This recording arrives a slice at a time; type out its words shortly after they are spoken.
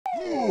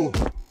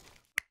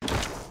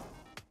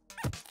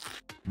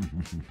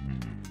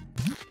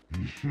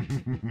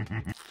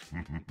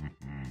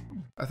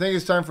I think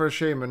it's time for a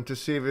Shaman to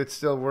see if it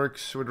still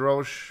works with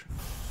Roche.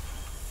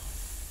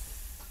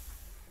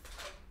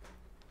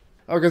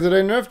 Okay, so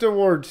they nerfed the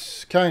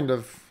wards, kind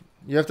of.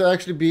 You have to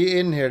actually be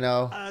in here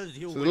now. So it's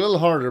a little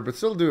harder, but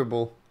still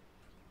doable.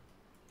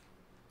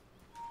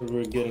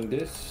 We're getting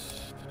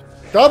this.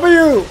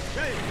 W!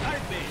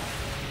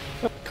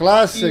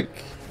 Classic.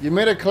 You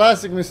made a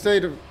classic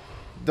mistake of...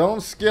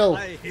 Don't skill.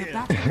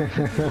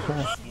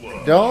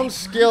 Don't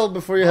skill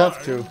before you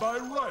have to.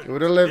 You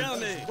would have lived.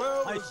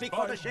 Maybe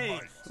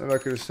I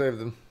could have saved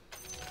them.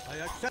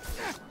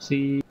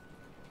 See.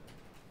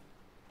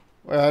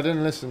 Well, I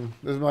didn't listen.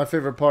 This is my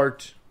favorite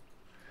part.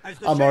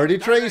 I'm already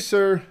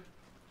Tracer.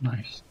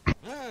 Nice.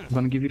 I'm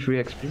gonna give you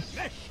free XP.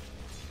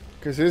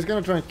 Because he's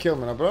gonna try and kill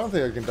me now, but I don't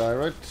think I can die,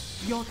 right?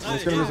 He's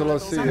gonna miss a lot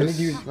of I need CS.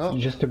 you No.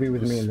 just to be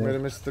with me. Made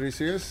him miss 3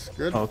 CS.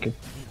 Good. Oh, okay.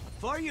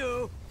 For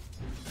you.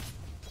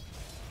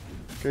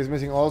 Okay, he's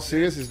missing all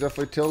CS. He's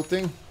definitely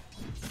tilting.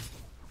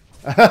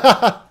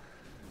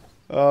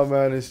 Oh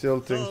man, he's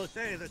tilting. So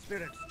say the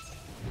spirits.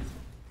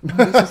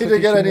 He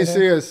didn't get any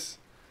CS.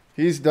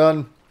 He's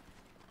done.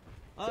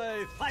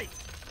 I fight.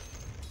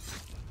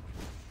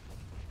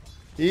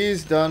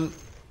 He's done.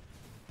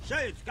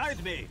 Shades,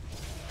 guide me.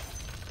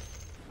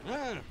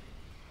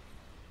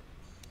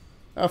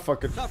 Ah,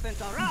 fuck it.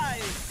 Serpent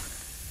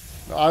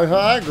arise. I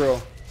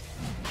aggro.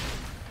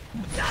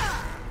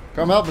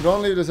 Come help me,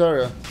 don't leave this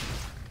area.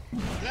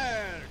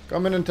 Flare.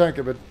 Come in and tank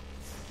a bit.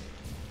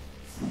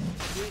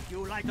 Beat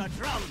you like a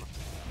drum.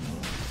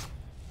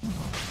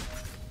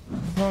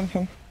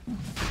 Okay,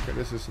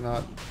 this is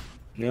not.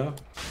 No.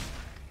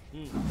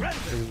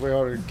 This is way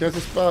harder. Get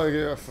the spell.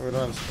 Yeah, we don't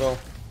have a spell.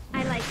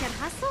 I like to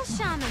hustle,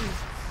 Shaman.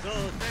 So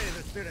say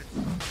the spirits.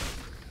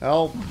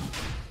 Help.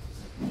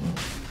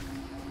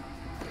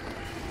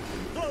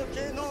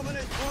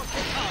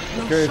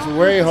 Okay, it's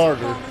way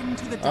harder.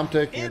 I'm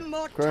taking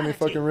it. Cry me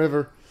fucking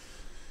river.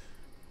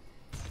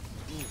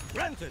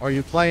 Are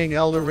you playing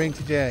Elder Ring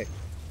today?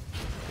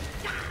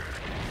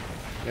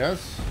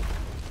 Yes.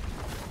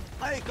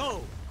 I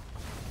go.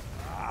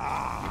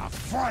 Ah,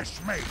 fresh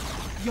meat.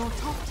 Your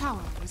top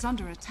tower is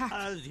under attack.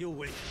 As you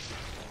wish.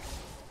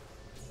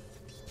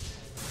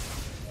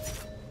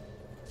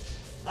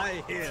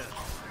 I hear.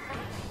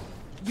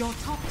 Your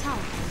top tower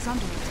is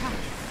under attack.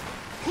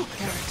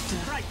 Character.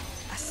 Right.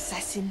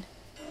 Assassin.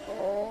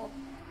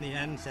 The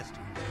ancestors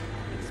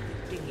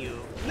expecting you.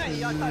 I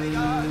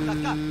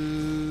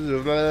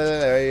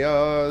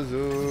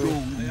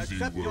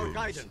accept your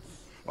guidance.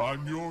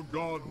 I'm your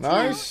god.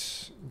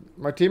 Nice.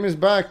 My team is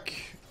back.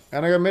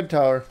 And I got mid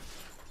tower.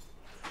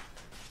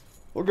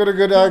 We'll get a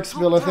good axe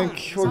build, I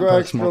think. We'll go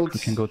axe build. We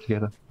can go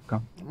together.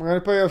 Come. I'm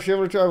gonna play off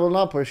Chivalry 2. I will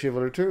not play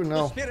Chivalry 2, The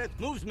no. spirit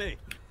moves me.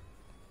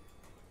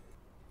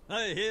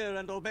 I hear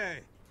and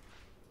obey.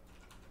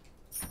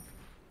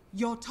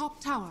 Your top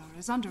tower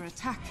is under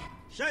attack.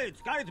 Shades,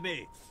 guide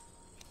me.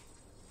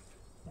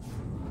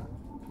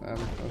 I'm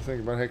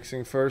thinking about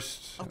hexing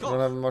first. I don't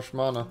have much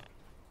mana.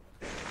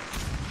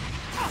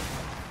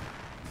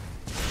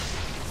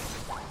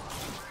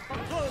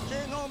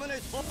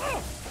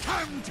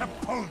 Time to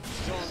punch.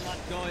 You're not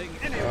going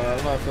I anywhere. don't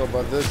know how I feel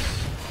about this.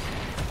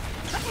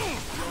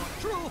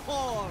 True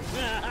form.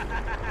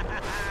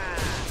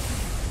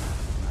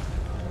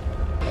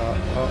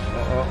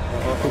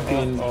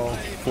 In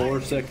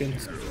 4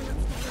 seconds.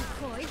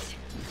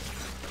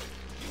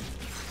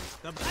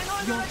 Your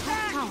top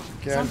tower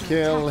is Can't under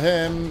kill attack.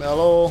 him.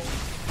 Hello.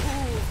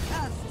 Who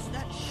casts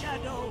that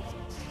shadow?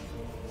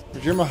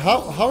 Jimma,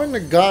 how in the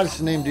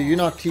god's name do you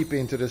not TP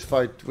into this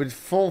fight with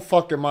full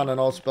fucking mana and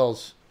all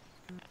spells?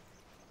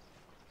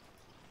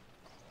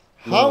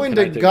 How No, in can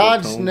I the take the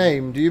god's tone?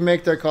 name do you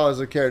make that call as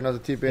a carry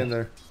not to TP in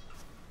there?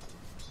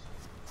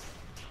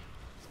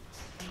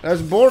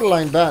 That's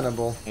borderline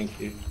bannable. Thank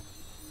you.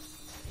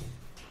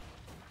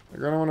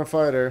 You're gonna want to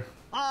fight her.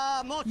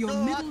 Your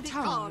middle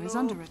tower is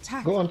under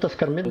attack. Go on,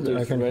 Tusker mid. I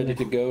Builders can ready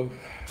to go.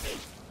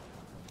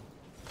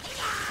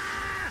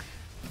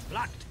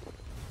 Blocked.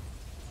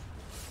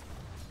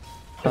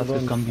 Tusk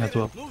is coming as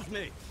well. Moves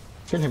me.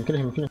 Kill him, kill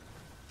him, kill him.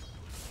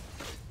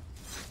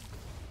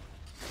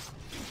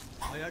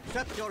 I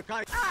accept your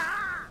guidance.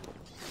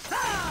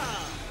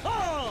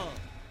 Oh!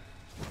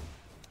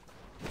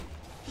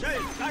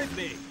 Shades, guide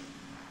me.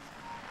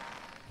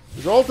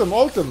 Just ult him,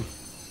 ult him.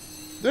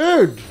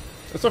 Dude!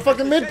 That's our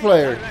fucking mid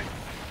player.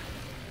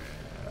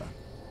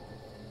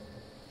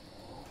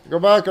 Go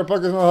back, our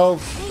puck is no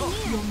health.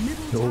 Your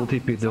middle The whole tower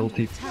TP, the whole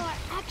TP.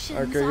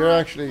 Okay, you're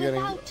actually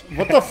getting...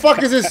 What the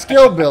fuck is his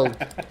skill build?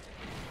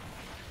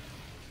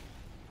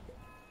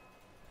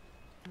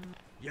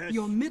 Yes,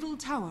 Your middle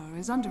tower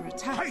is under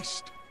attack.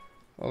 Haste.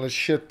 Holy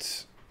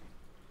shit.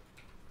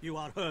 you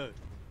are heard.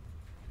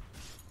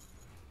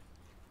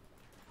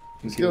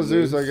 Skill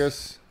Zeus, I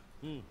guess.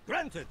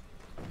 Granted.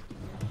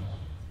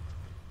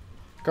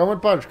 Come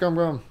with punch,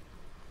 come.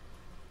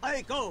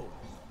 I go.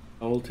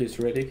 Ult is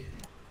ready.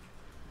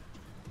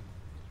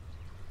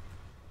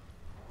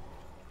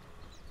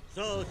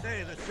 So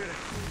say the spirit.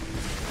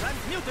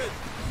 Transmuted.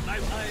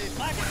 Life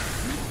back.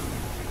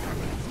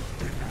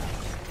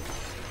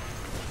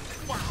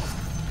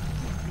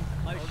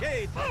 My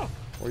shade.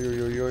 Oi,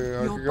 oi, oi, oi,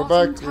 I Your can go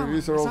bottom back. tower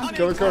Release our is ult. under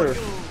Kill the carrier.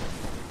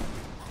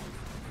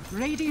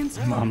 Radiant's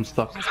I'm turret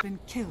stuck. has been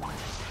killed.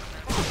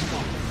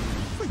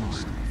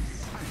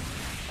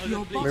 Your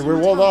I mean, bottom we're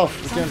walled tower off.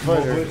 We is can't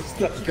under fight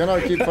here. We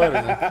cannot keep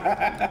fighting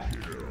here.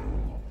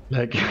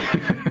 Like,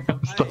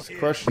 I'm stuck.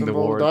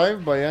 Questionable ward.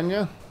 dive by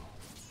Enya.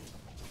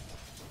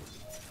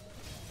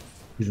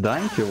 He's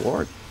dying to your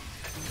ward.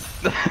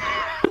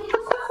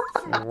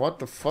 What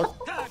the fuck?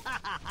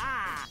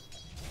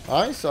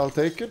 Nice, I'll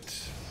take it.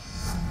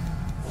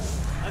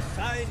 A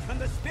sign from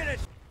the spirit.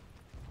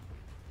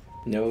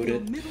 your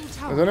Noted. middle Does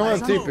tower anyone is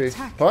have under TP?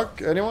 attack.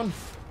 Puck? Anyone?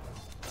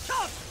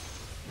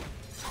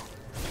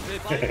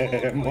 If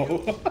I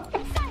Mo.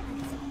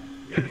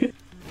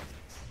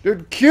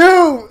 Dude,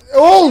 Q!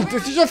 Ult!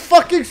 This is a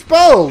fucking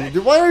spell!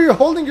 Dude, why are you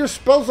holding your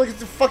spells like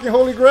it's a fucking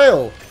holy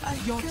grail?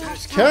 Your top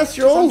Cast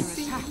tower your is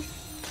under ult. attack.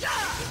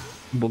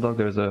 Bulldog,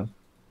 there's a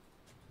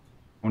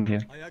one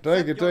here. I accept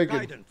Take it, your take it.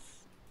 guidance.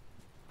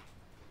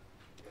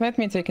 Let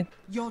me take it.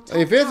 Your top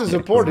If he has a tower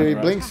supporter is he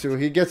under blinks attack. to,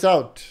 he gets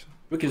out.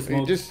 We can You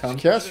smoke. just Come.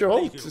 cast your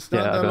ult. It's not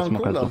Yeah, I that got on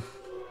smoke as cooldown.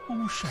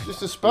 well. It's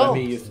just a Let spell.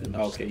 me use it.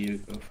 Okay, you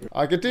go for it.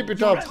 I can TP Your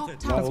top. top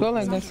Let's tower go is like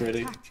under this.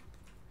 Ready. attack.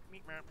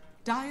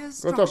 Dire's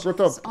Go top, go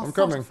structures top. are I'm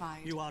coming.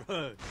 fortified. You are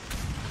heard.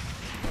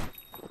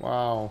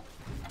 Wow.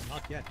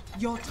 Not yet.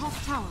 Your top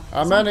tower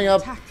I'm is manning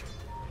under up. attack.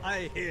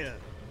 I hear.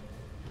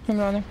 I'm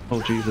running.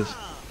 Oh Jesus.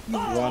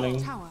 Your Running.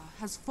 top tower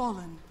has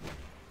fallen.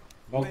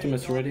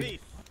 Ultimate's Your ready.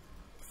 beast.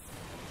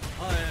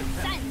 I am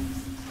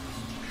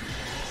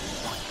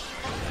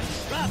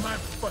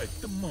Fight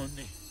the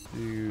money.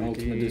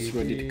 Ultimate is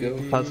ready to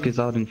go. Husk is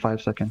out in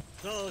 5 seconds.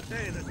 so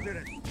say the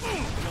spirit. Your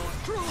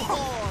true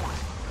form.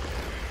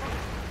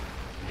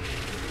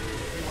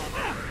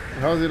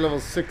 How is he level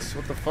 6?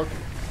 What the fuck?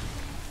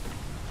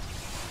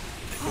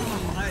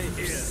 I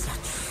hear.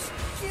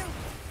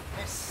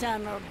 The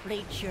sun will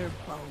bleach your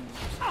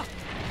bones.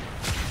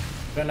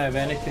 Don't have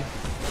anything.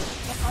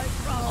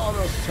 Oh,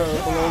 that's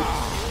terrible ult.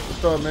 I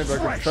thought maybe I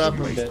could trap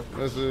him. Dead.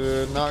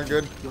 That's not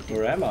good.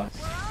 Where am I?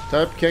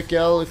 Type kick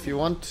L if you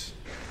want.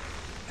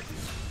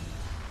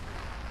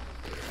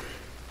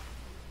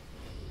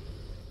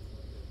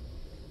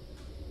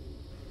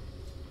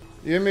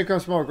 You and me can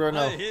smoke right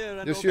I now. hear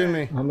and Just you and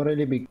me. I'm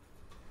really big.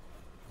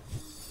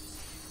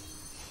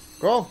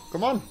 Go,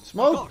 come on,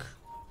 smoke.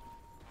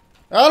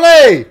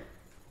 Ali!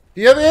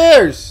 Do you have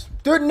ears?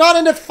 Dude, not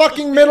in the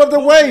fucking middle of the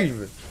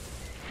wave.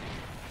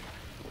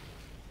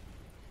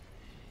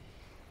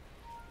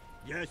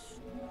 Yes.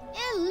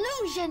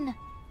 Illusion.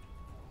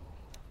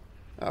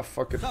 Ah,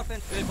 fuck it.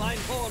 Serpent divine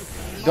form.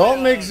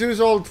 Don't make Zeus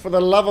ult for the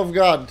love of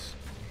God.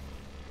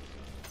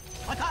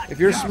 Attack. If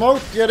you're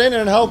smoked, get in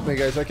and help me,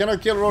 guys. I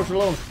cannot kill Roach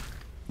alone.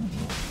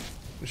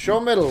 Show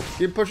middle.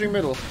 Keep pushing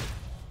middle.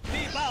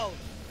 Be bound.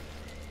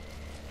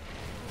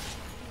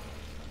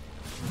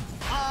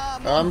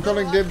 I'm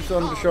calling dibs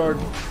on the shard.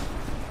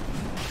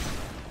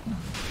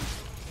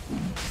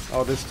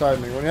 Oh, this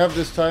timing. When you have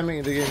this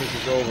timing, the game is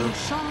just over.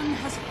 Shaman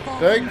has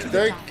fallen to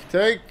the dark.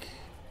 Take.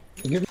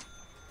 Give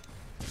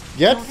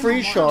Get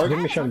free shard.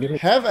 me shot, give me.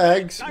 Have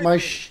eggs.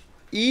 My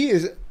E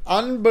is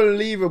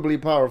unbelievably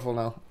powerful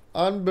now.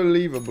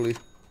 Unbelievably.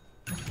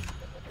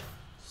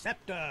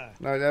 Scepter.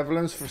 Now the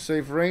avalanche for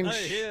safe I range.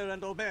 hear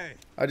and obey.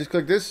 I just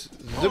click this.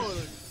 Zip.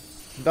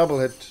 Double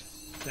hit.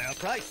 Their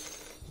price.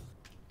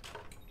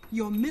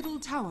 Your middle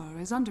tower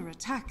is under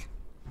attack.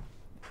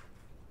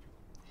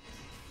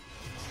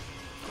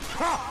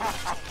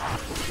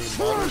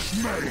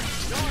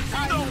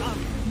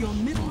 Your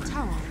middle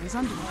tower is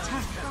under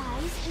attack.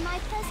 Rise in my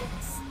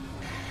presence.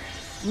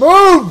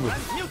 Move!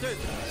 Muted.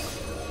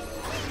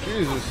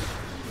 Jesus.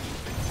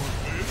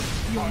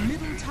 Your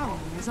middle tower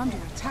is under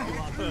attack.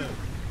 And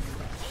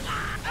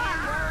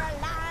we're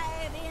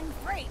alive in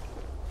 3,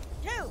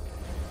 2,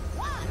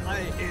 1. I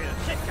hear.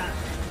 Chicken.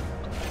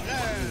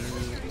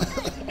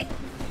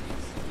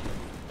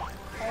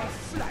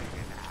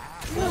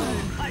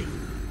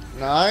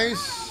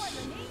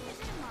 Nice.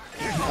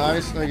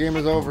 Nice. The game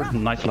is over.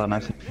 Nice lot,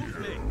 nice.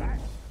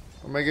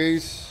 Omega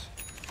Ace.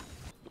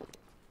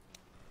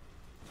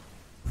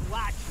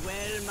 Watch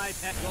well, my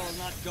petrol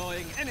not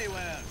going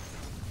anywhere.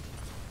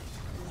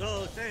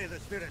 So say the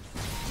spirit.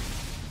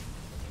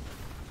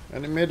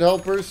 Any mid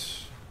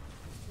helpers?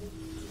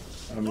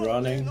 I'm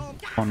running.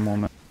 One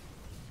moment.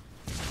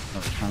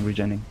 No, I'm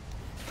regening.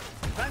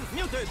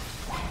 Transmuted.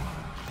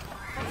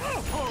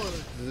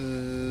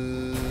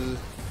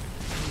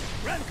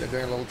 They're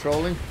doing a little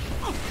trolling.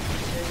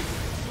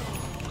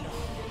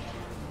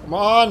 Come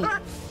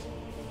on!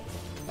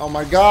 Oh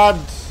my god!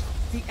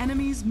 The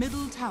enemy's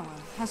middle tower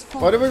has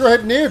fallen. Why did we go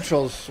hit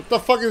neutrals? What the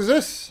fuck is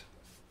this?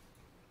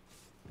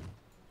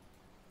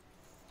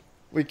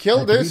 We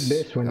killed I did this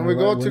this when and I we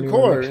go went- to when you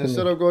core were next to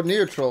instead me. of go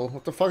neutral.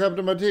 What the fuck happened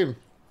to my team?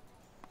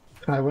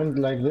 I went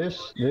like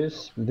this.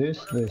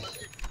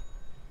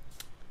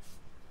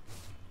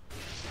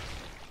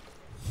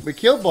 We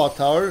killed bot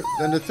tower.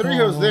 Then the 3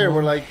 heroes there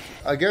were like,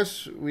 I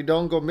guess we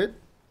don't go mid.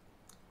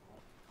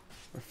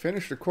 We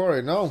finished the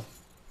quarry. No.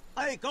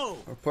 I go.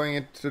 We're playing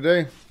it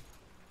today.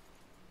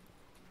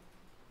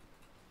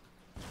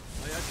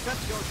 I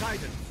accept your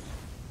guidance.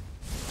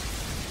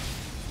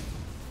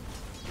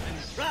 And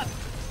trap.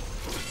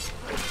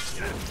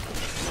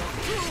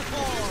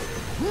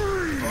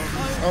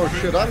 Oh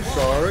shit, I'm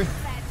sorry.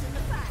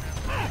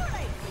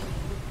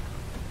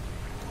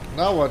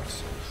 Now what?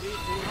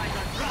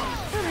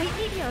 Alright,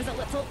 maybe I was a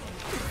little...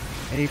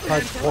 Any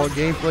parts for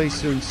gameplay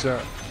soon,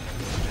 sir.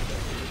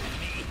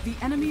 The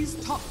enemy's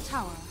top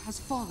tower has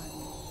fallen.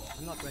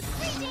 I'm not ready.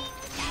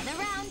 Gather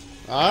round.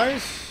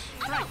 Nice.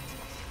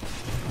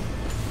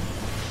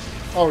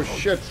 Oh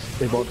shit.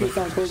 They both Cool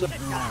down, cool down.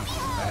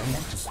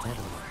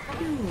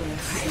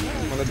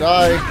 I'm gonna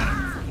die.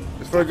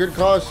 It's for a good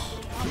cause.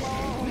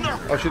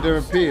 Oh, she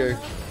didn't pee. Eh?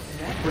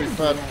 Pretty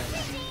fat.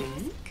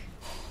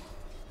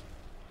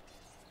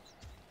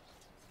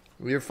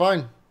 We're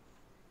fine.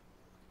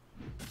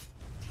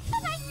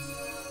 Okay.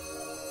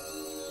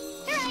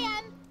 Here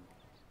I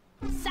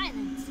am.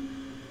 Silence.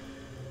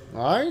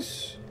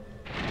 Nice.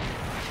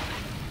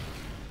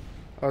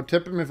 I'll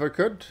tip him if I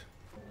could.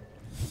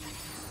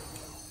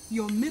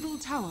 Your middle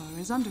tower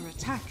is under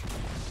attack.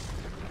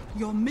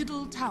 Your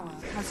middle tower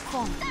has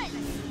fallen.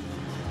 Silence.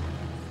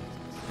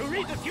 To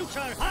read the future,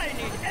 I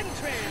need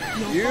entry.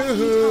 Your bottom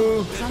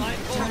Yoo-hoo. tower is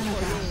under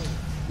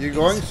attack. You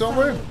going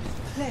somewhere?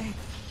 Play.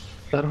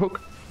 That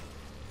hook.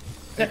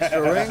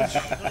 Extra range.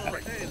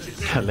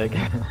 Leg.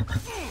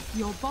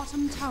 Your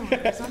bottom tower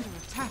is under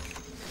attack.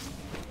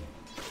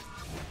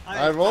 I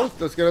have ult.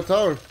 Let's get a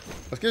tower.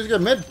 Let's just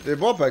get mid. They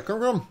bought back.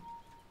 Come.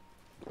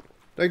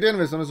 Take the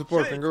enemies on the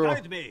support and go.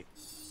 Guide me.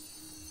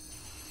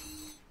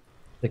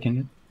 Taking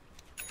it.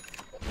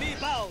 Be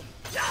bound.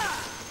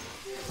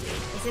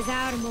 This is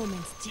our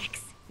moment, Jix.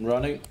 I'm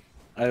running.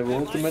 I have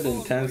ultimate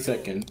in 10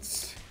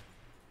 seconds.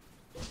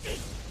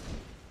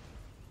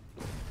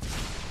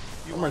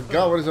 Oh my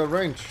god, what is that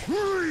range?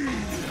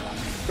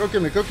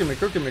 Cooking me.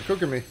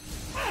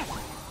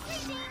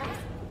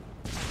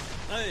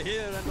 I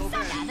hear and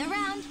obey. Gather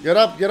round.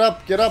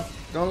 Get up.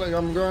 Don't let,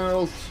 I'm going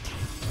ult.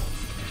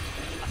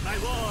 My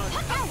word.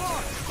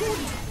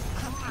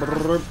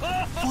 Brrr.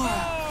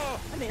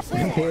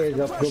 Hey,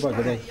 go back, go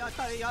back.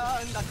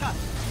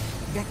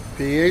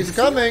 PA is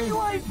coming. Go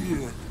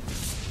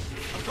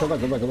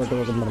back.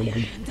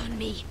 Hand on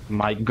me.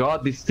 My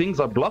god, these things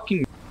are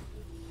blocking.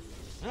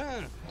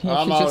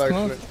 I'm out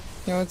actually.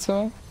 Yeah, what's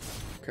up?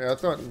 Okay, I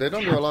thought they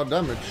don't do a lot of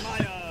damage.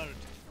 Fired.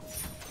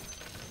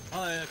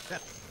 I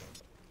accept.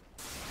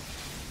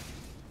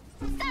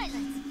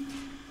 Silence.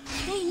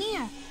 Stay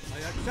near. I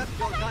accept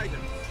your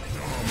guidance.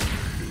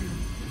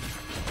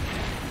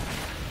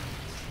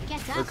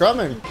 Get up. They're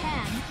coming. if you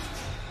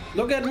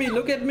can.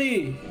 Look at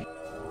me.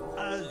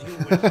 As you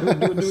wish.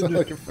 It's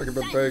like a fucking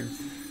big pig.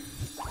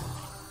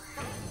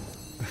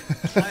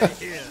 I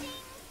hear.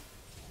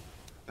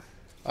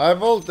 I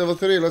have ult, level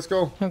 3, let's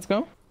go. Let's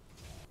go.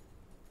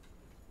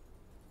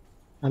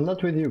 I'm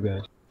not with you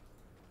guys.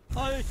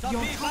 I shall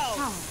Your be top tower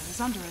bound. is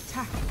under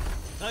attack.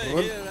 I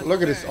hear and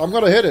Look at this. obey. I'm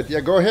gonna hit it.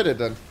 Yeah, go hit it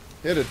then.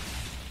 Hit it.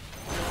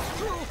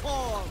 True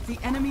form. The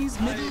enemy's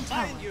middle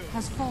tower find you.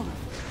 has fallen.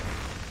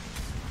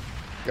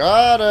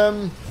 Got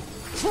him.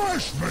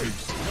 Fresh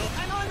mate!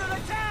 I'm under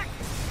attack.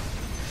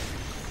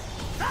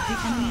 The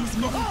enemy's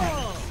middle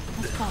tower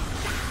has fallen.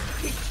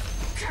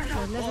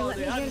 They'll never let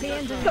me hear the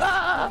end of it.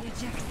 I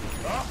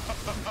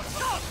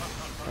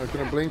was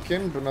gonna blink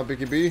in, but not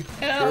Biggie B.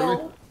 Surely.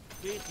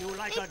 Beat you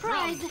like Big a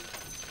drum. prize.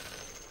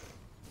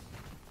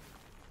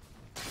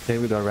 Okay,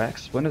 with our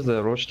racks. When is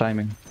the Roach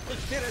timing? The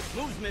spirit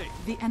moves me.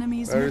 The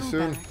enemy's Very middle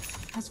soon.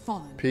 barracks has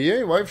fallen.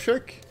 PA, wife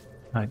check.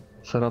 Alright,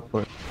 set up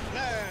for it.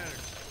 There.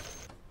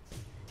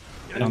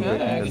 I'm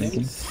breaking the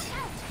linking.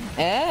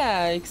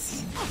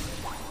 X.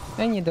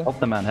 I need to. Help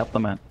the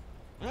man.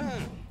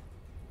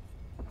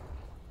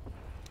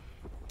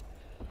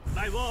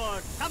 My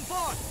word, come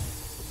forth.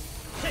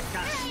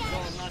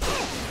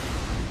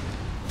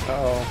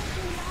 Uh-oh.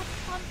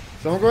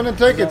 Someone go in and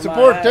take it.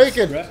 Support, take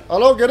it.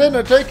 Hello, get in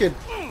there, take it.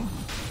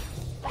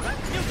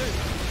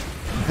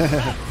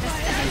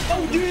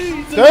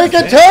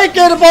 Take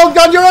it,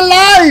 Bulldog, you're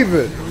alive!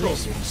 Don't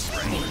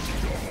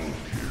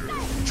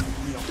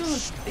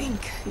think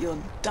you're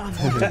done.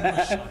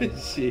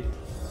 Shit.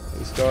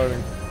 He's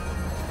starting.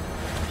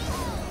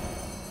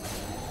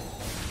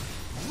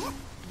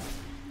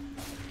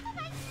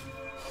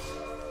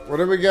 What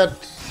do we get?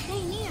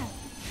 Stay near.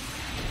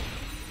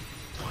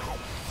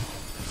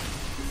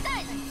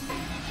 Silence.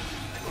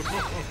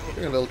 A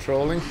little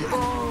trolling. A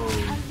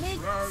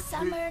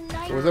midsummer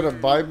night. So was it a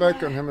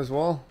buyback on him as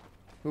well?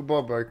 Who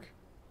bought back?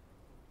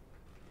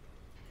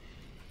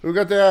 Who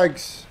got the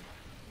eggs?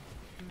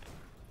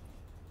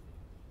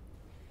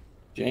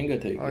 Jenga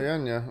take Oh, it.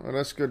 yeah. Well,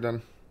 that's good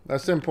then.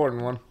 That's the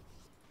important one.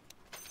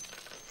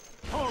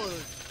 Hold.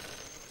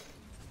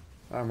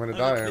 I'm gonna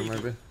die here,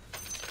 maybe.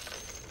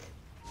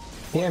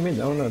 Yeah, mid.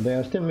 Oh no, they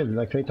are still mid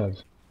like 3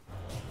 times.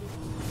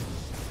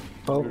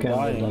 Okay,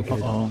 Dying. like 3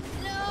 times.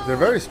 No. They're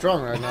very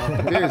strong right now.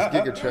 Here's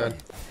Giga Chad.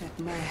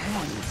 My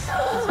hands.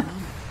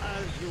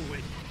 As you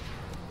wish.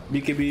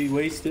 BKB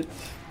wasted.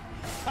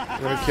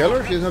 You wanna kill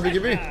her? She doesn't have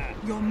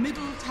BKB. Your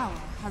middle tower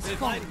has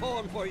Divine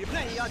fallen. form for you.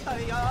 Maya.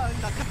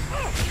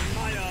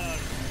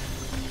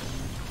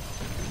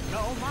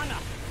 No mana.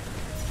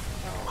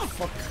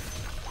 Fuck.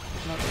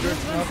 Not good,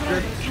 not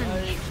good.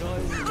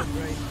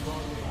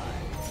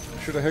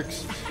 Should have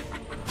hexed.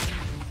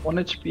 1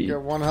 HP.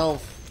 Get 1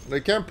 health.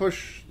 They can't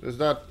push. There's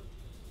that.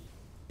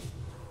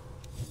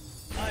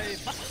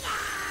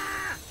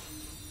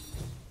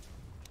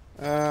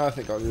 I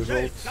think I'll use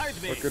ult.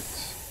 Fuck it.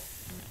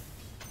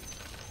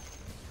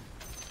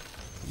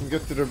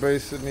 Get to their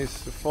base, it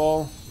needs to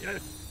fall.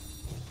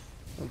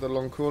 Not that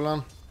long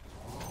cooldown.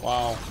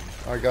 Wow,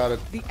 I got it.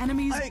 The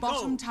enemy's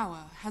bottom tower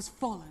has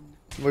fallen.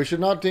 We should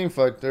not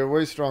teamfight, they're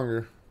way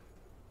stronger.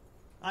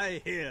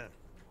 I hear.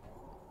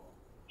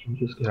 Should we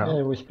just get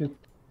out? we split.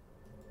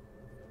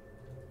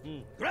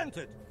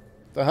 Granted.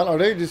 The hell, are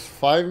they just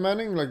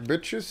 5-manning like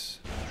bitches?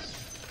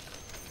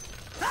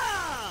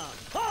 Ah!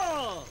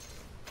 Oh!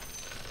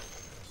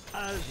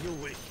 As you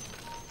wish.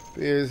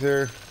 He is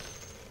here.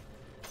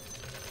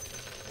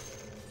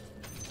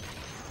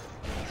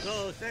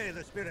 So say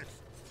the spirits.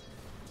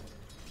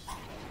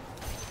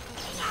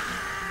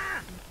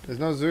 There's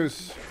no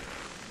Zeus.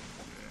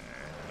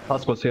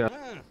 Tusk was here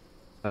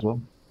as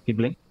well. He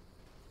blinked.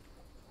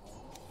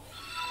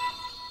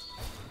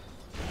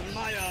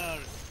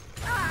 Myers.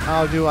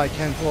 How do I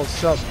cancel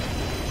sub?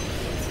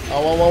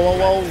 Oh, whoa, whoa, whoa,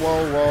 whoa,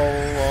 whoa, whoa,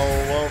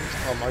 whoa, whoa.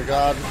 Oh my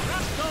god.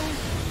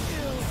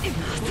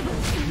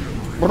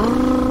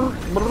 Brrr,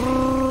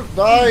 brrr.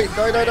 Die,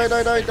 die, die, die,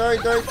 die, die, die,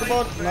 die, come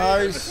on.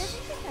 Nice.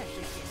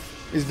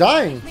 He's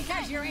dying.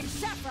 Because you're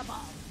insufferable.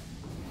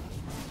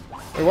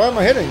 Hey, why am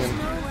I hitting him?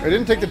 I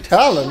didn't take the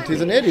talent,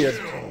 he's an idiot.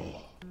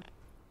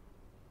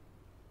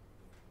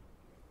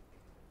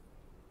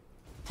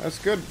 That's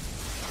good.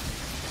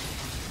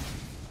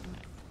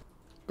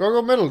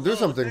 Go middle, do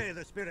something. Say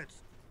the spirits.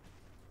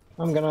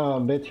 I'm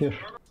gonna bet here.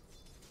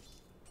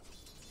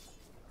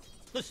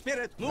 The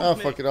spirit moves Oh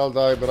me. fuck it, I'll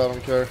die, but I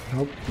don't care.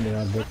 Nope, they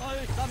are dead.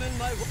 I summon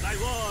my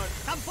ward.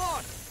 Come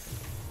forth.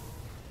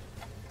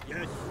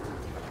 Yes.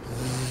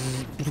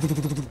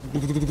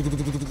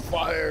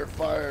 Fire,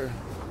 fire.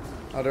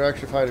 Oh, they're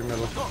actually fighting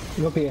middle.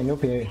 No PA, no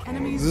PA.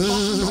 Enemy's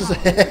bottom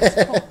tower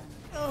has fallen.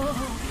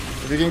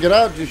 If you can get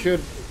out, you should.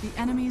 The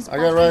enemy's I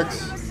got bottom Rex.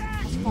 tower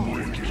has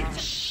fallen.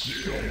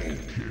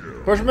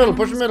 Push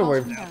the middle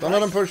way. Don't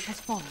let him push. Has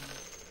fallen.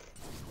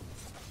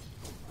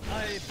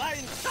 I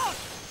bind shout.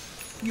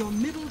 Your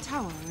middle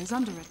tower is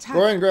under attack.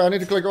 Go in, go. I need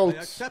to click I ult.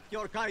 accept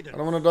your I guidance.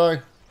 don't want to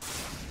die.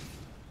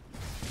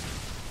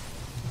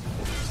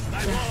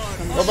 My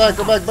ward. Go back,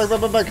 go back, back,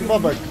 back, back, back, come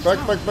on, back.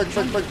 Back, back, back,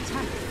 back, back.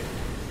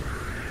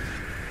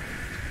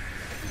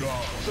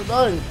 They're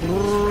dying.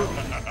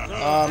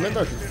 Maybe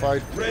I should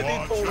fight.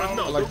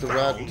 I like the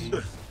rat.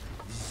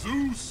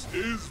 Zeus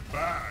is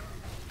back.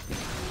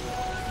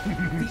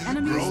 The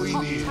enemy's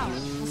top tower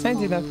has I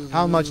did that.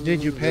 How much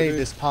did you pay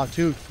this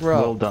Patu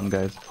Well throw? done,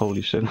 guys.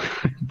 Holy shit.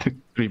 Took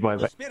 3 The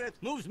buyback. spirit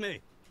moves me.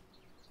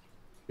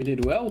 We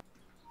did well.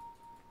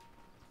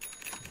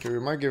 Okay, we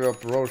might give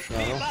up Roche Be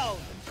now. bound.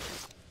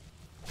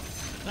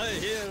 I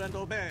hear and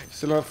obey.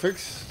 Still not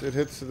fixed. It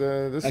hits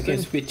this I can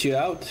thing. spit you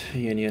out,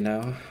 Yenya,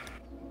 now.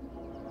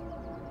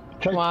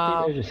 Try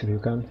Wow. to if you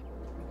can.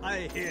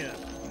 I hear.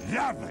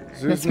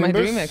 Zeus That's my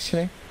Nimbus. dream,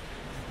 actually.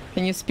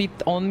 Can you spit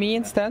on me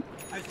instead?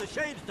 As the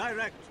shades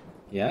direct.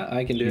 Yeah,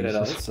 I can do that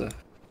Jesus. also.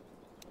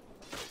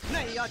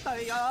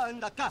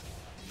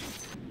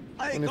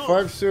 I go.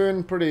 25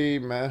 soon, pretty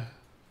meh.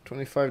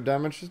 25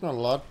 damage is not a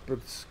lot, but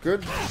it's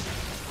good.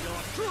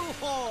 Your true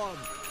form.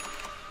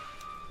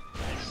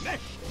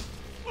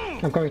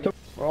 I'm coming to.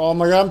 Oh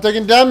my god, I'm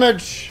taking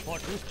damage!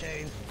 Fortune's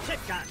change. Sit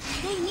down.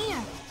 Stay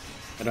near.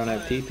 I don't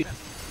have TP,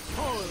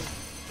 Hold.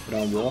 but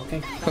I'm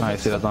walking.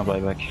 Nice, that's not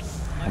buyback.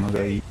 I'm gonna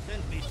go eat.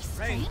 Send me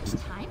strength.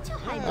 It's time to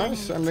hide.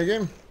 Nice, end the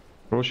game.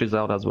 Roche is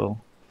out as well.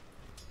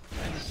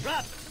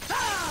 Trap.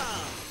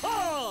 Ah!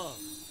 Oh!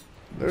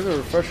 There's a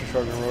refresher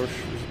shot in Roche,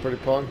 which is pretty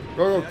pog.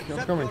 Go, go, I'm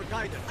Accept coming. your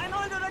guidance. I'm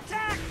under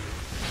attack.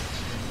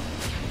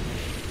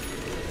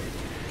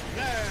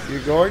 You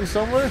going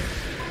somewhere?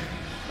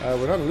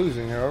 We're not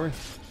losing here, are we?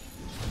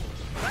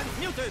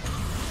 Transmuted.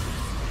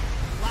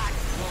 Black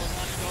will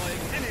not going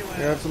anywhere.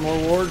 We have some more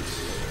wards.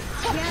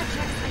 Yeah,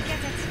 Jax, I get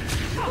it.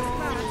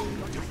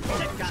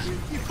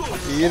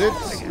 Eat it,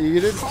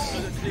 eat it,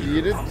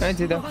 eat it. I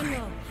did that. Oh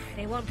no,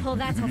 they won't pull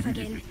that off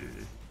again.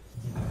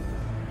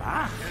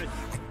 I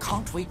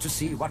can't wait to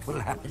see what will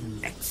happen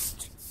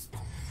next.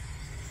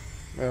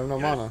 We have no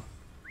mana.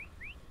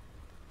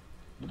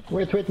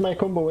 Wait, my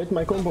combo,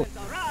 my combo.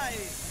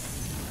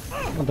 Arise.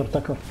 Under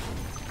attacker.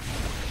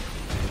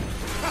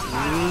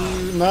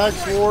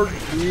 Max ward,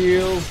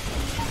 heal.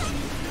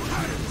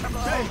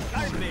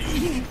 Guide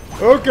me.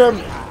 Hook him!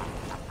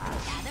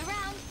 Gather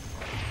round.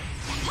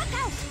 Look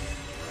out!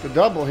 The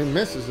double, he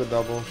misses the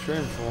double.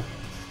 Shameful.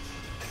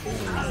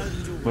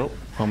 Well,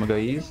 Omega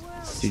E's.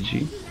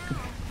 GG. It's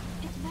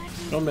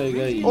working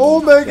Omega East.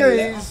 Omega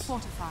Are East.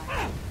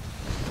 fortified.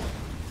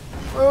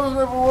 I was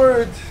never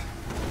worried.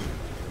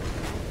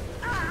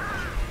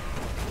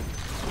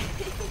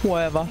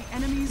 Whatever. The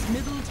enemy's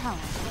middle tower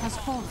has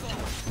fallen.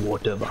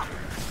 Whatever.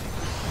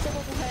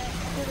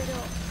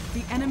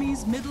 The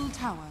enemy's middle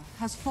tower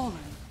has fallen.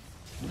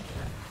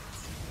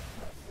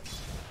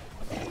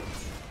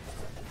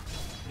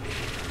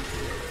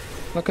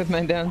 Look at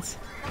my dance.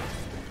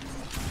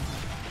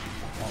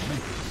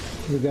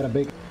 You got a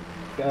big.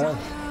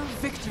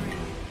 Victory.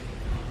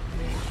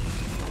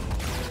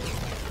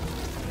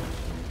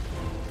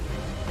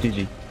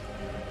 GG.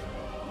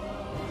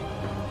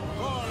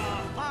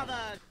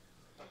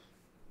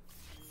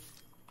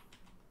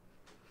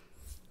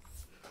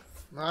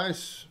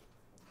 Nice.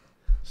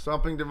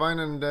 Stopping Divine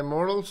and the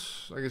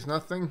Immortals, I guess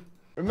nothing.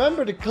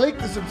 Remember to click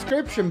the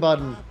subscription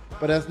button,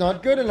 but that's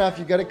not good enough.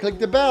 You gotta click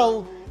the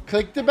bell.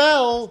 Click the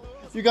bell.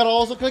 You gotta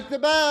also click the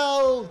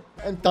bell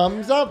and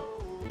thumbs up.